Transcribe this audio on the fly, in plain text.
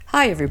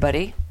Hi,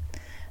 everybody.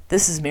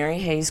 This is Mary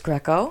Hayes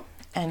Grieco,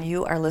 and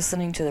you are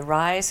listening to the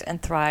Rise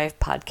and Thrive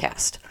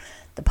podcast,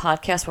 the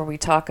podcast where we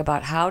talk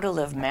about how to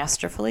live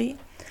masterfully,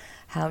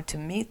 how to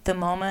meet the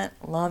moment,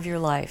 love your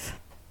life.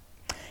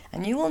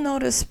 And you will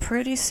notice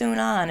pretty soon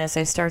on as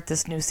I start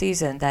this new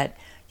season that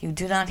you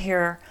do not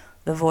hear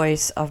the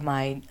voice of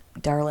my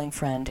darling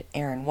friend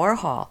Erin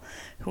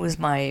who is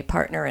my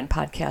partner in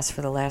podcast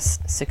for the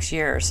last 6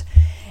 years.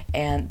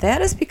 And that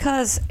is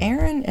because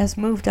Erin has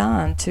moved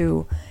on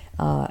to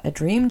a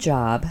dream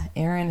job.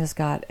 Erin has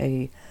got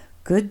a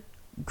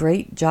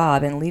great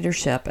job in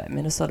leadership at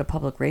Minnesota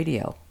Public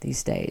Radio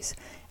these days.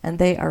 And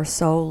they are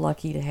so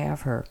lucky to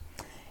have her.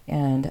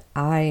 And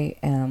I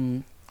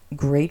am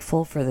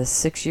grateful for the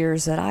 6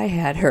 years that I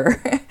had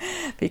her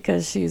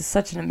because she's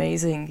such an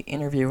amazing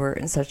interviewer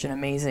and such an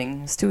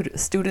amazing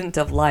student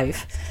of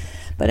life.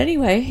 But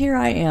anyway, here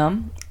I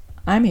am.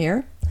 I'm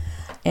here.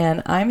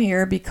 And I'm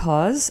here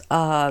because,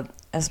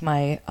 as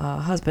my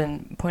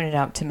husband pointed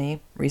out to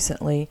me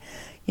recently,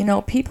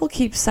 people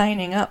keep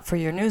signing up for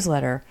your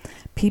newsletter.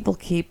 People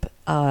keep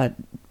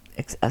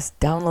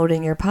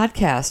downloading your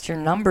podcast. Your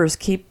numbers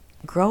keep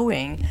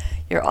growing.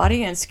 Your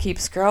audience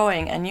keeps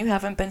growing, and you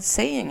haven't been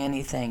saying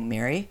anything,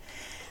 Mary.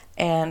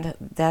 And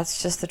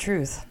that's just the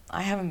truth.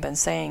 I haven't been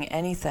saying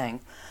anything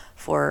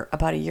for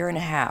about 1.5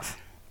 years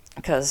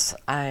because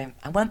I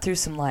went through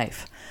some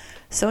life.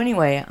 So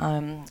anyway,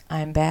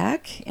 I'm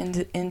back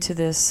into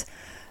this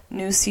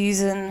new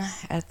season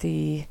at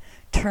the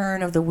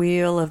turn of the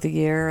wheel of the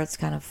year. It's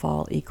kind of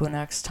fall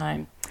equinox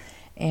time.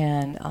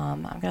 And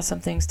I've got some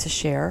things to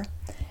share,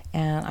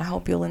 and I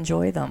hope you'll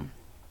enjoy them.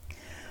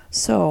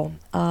 So,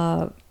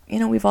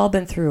 we've all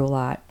been through a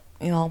lot.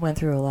 We all went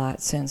through a lot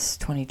since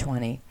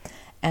 2020.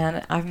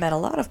 And I've met a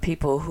lot of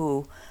people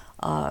who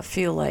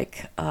feel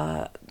like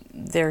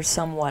they're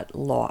somewhat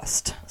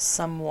lost,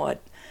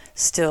 somewhat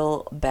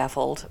still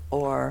baffled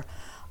or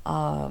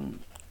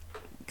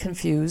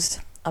confused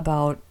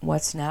about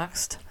what's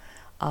next.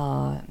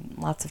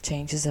 Lots of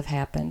changes have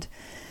happened.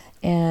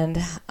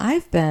 And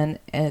I've been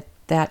in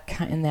that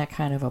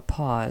kind of a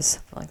pause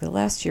for like the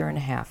last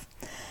 1.5 years.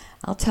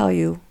 I'll tell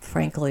you,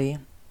 frankly,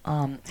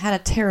 had a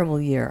terrible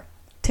year.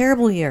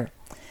 Terrible year.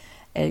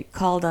 It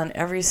called on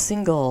every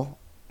single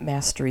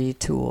mastery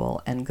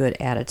tool and good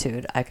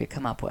attitude I could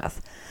come up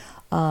with.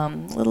 A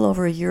little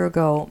over 1 year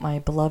ago, my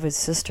beloved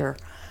sister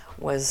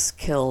was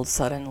killed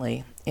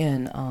suddenly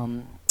in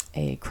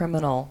a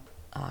criminal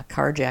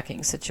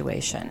carjacking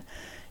situation.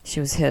 She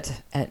was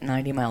hit at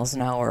 90 miles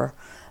an hour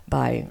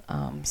by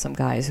some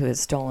guys who had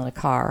stolen a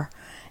car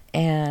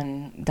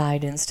and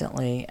died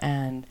instantly.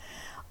 And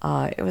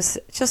it was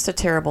just a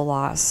terrible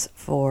loss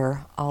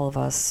for all of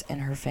us in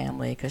her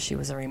family because she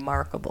was a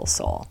remarkable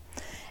soul.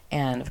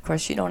 And of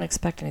course, you don't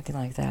expect anything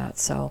like that.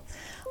 So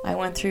I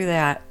went through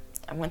that.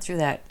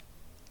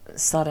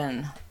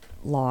 Sudden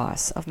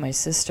loss of my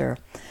sister.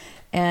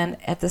 And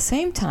at the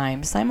same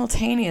time,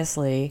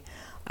 simultaneously,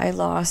 I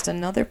lost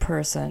another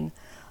person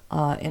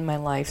in my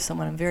life,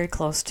 someone I'm very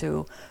close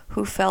to,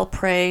 who fell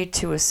prey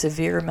to a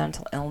severe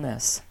mental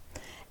illness.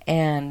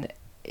 And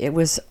it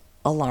was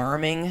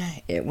alarming,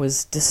 it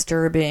was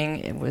disturbing,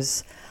 it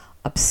was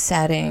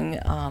upsetting.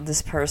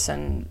 This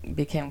person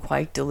became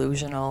quite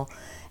delusional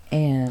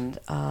and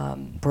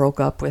broke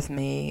up with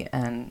me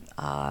and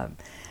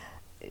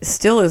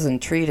still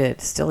isn't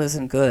treated, still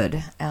isn't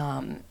good,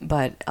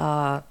 but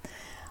a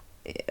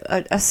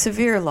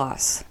severe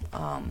loss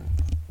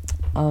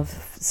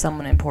of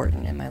someone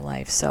important in my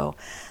life. So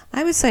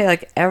I would say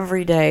like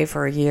every day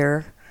for 1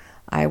 year,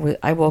 I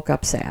woke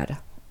up sad.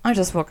 I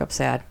just woke up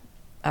sad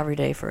every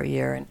day for 1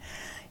 year. And,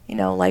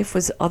 life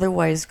was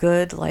otherwise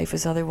good. Life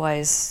is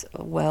otherwise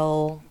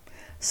well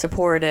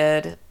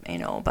supported,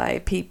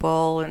 by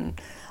people. And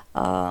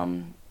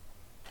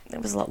there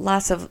was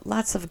lots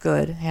of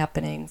good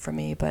happening for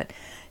me. But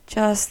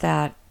just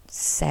that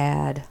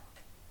sad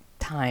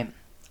time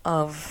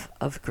of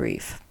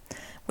grief,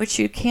 which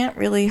you can't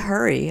really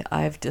hurry,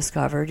 I've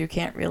discovered. You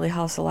can't really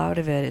hustle out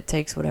of it. It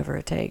takes whatever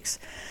it takes.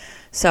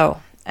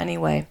 So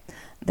anyway,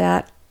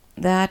 that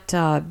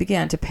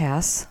began to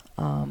pass,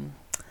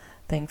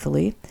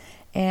 thankfully,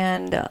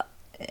 and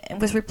it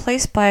was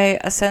replaced by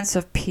a sense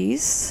of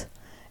peace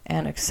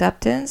and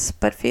acceptance,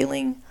 but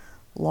feeling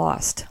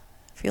lost,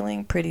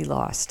 feeling pretty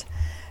lost,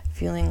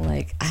 feeling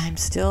like I'm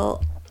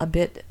still a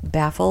bit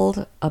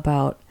baffled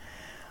about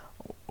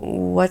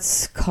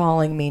what's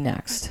calling me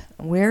next.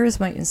 Where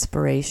is my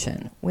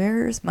inspiration?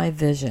 Where is my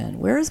vision?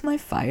 Where is my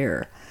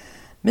fire?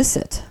 Miss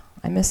it.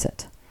 I miss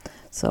it.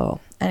 So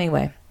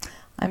anyway,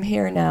 I'm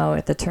here now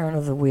at the turn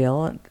of the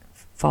wheel,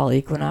 fall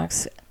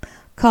equinox,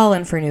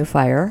 calling for new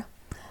fire,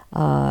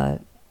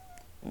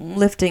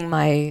 lifting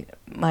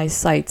my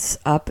sights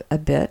up a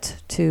bit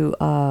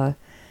to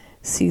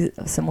see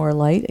some more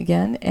light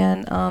again,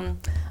 and I'm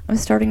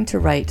starting to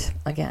write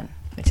again,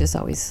 which is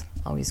always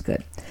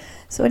good.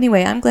 So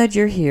anyway, I'm glad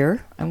you're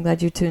here. I'm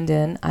glad you tuned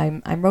in.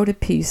 I wrote a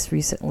piece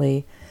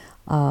recently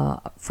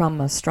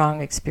from a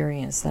strong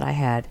experience that I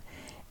had,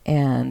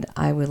 and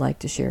I would like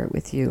to share it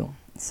with you.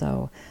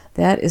 So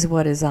that is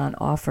what is on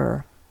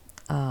offer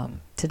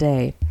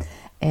today,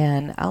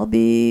 and I'll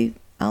be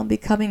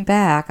coming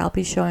back. I'll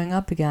be showing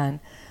up again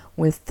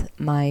with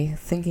my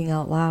thinking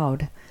out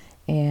loud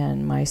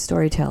and my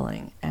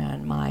storytelling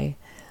and my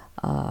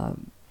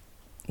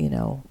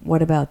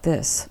what about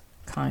this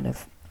kind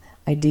of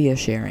idea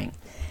sharing.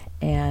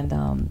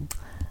 And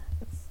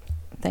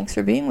thanks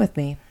for being with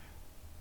me.